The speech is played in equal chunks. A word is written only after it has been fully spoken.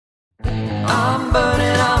I'm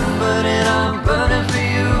burning, I'm burning, I'm burning for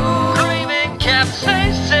you. Craving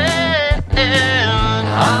capsaicin.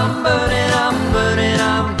 I'm burning, I'm burning,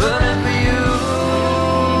 I'm burning for you.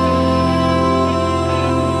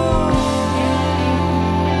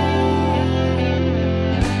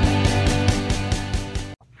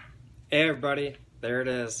 Hey everybody, there it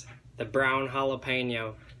is, the brown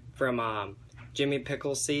jalapeno from Jimmy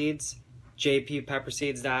Pickle Seeds,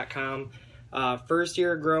 jppepperseeds.com. First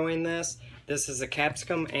year growing this. This is a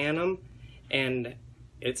capsicum annum, and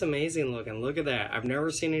it's amazing looking. Look at that. I've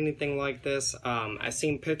never seen anything like this. I've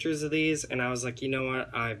seen pictures of these, and I was like, you know what?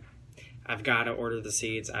 I've got to order the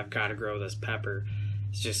seeds. I've got to grow this pepper.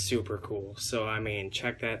 It's just super cool. So, I mean,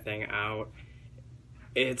 check that thing out.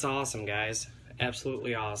 It's awesome, guys.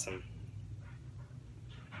 Absolutely awesome.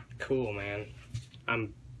 Cool, man.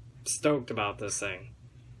 I'm stoked about this thing.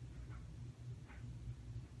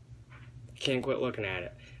 Can't quit looking at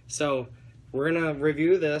it. So, we're gonna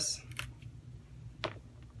review this.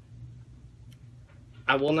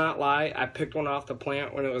 I will not lie, I picked one off the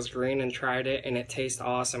plant when it was green and tried it, and it tastes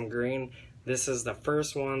awesome green. This is the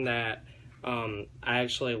first one that I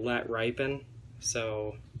actually let ripen.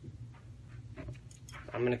 So,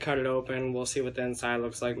 I'm gonna cut it open. We'll see what the inside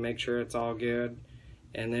looks like, make sure it's all good,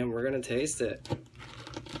 and then we're gonna taste it.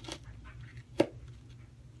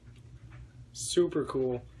 Super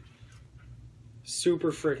cool.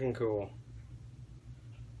 Super freaking cool.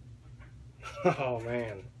 Oh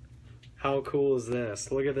man. How cool is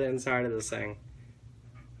this? Look at the inside of this thing.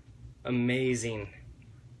 Amazing.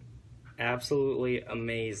 Absolutely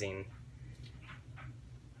amazing.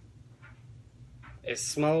 It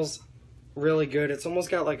smells really good. It's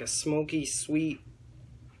almost got like a smoky, sweet.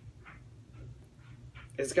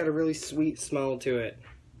 It's got a really sweet smell to it.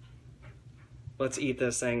 Let's eat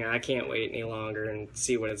this thing. I can't wait any longer and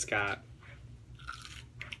see what it's got.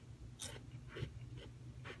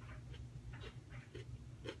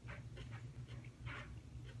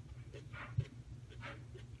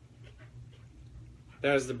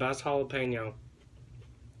 That is the best jalapeno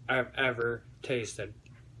I've ever tasted,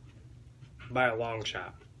 by a long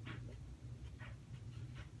shot.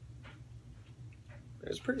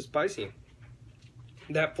 It's pretty spicy.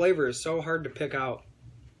 That flavor is so hard to pick out.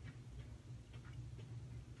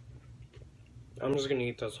 I'm just gonna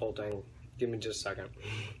eat this whole thing. Give me just a second.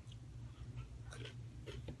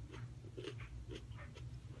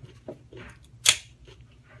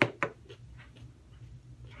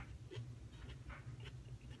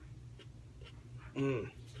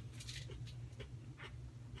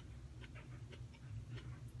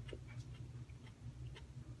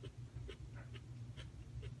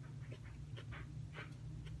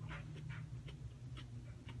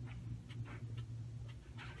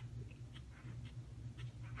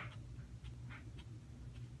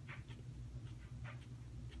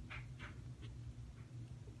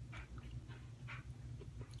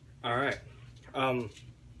 All right.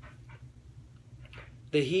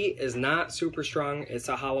 The heat is not super strong. It's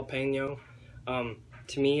a jalapeno.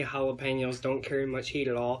 To me, jalapenos don't carry much heat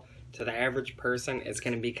at all. To the average person, it's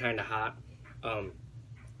going to be kind of hot.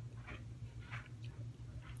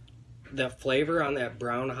 The flavor on that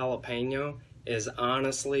brown jalapeno is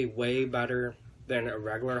honestly way better than a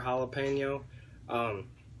regular jalapeno.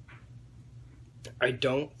 I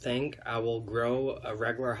don't think I will grow a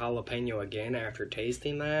regular jalapeno again after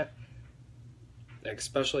tasting that.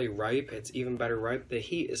 Especially ripe, it's even better ripe. The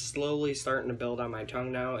heat is slowly starting to build on my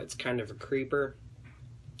tongue now. It's kind of a creeper.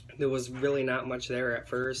 There was really not much there at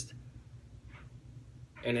first,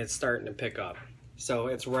 and it's starting to pick up. So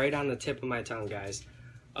it's right on the tip of my tongue, guys.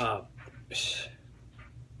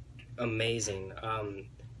 Amazing.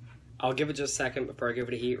 I'll give it just a second before I give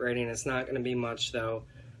it a heat rating. It's not going to be much though.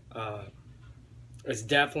 It's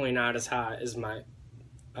definitely not as hot as my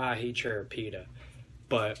ahi cherapita,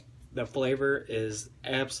 but the flavor is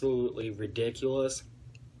absolutely ridiculous.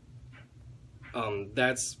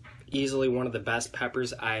 That's easily one of the best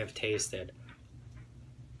peppers I have tasted.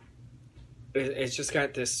 It's just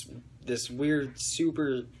got this weird,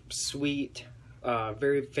 super sweet,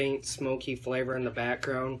 very faint, smoky flavor in the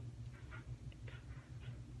background.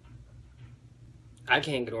 I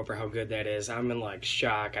can't get over how good that is. I'm in like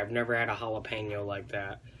shock. I've never had a jalapeno like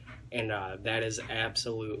that. And that is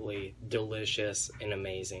absolutely delicious and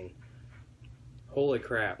amazing. Holy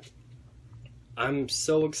crap. I'm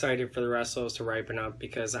so excited for the rest of those to ripen up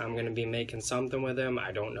because I'm going to be making something with them.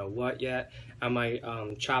 I don't know what yet. I might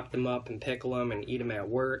chop them up and pickle them and eat them at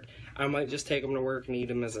work. I might just take them to work and eat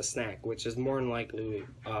them as a snack, which is more than likely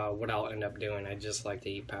what I'll end up doing. I just like to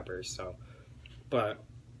eat peppers, so. But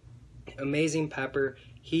amazing pepper.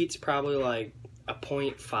 Heat's probably like a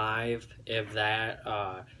 0.5, if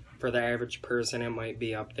that. For the average person, it might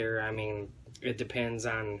be up there. I mean, it depends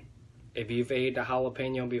on if you've ate a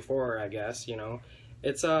jalapeno before, I guess, you know.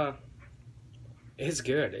 It's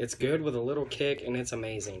good. It's good with a little kick, and it's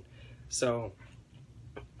amazing. So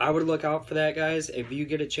I would look out for that, guys. If you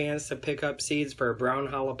get a chance to pick up seeds for a brown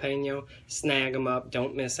jalapeno, snag them up.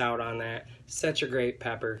 Don't miss out on that. Such a great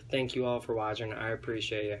pepper. Thank you all for watching. I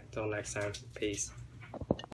appreciate you. Till next time. Peace.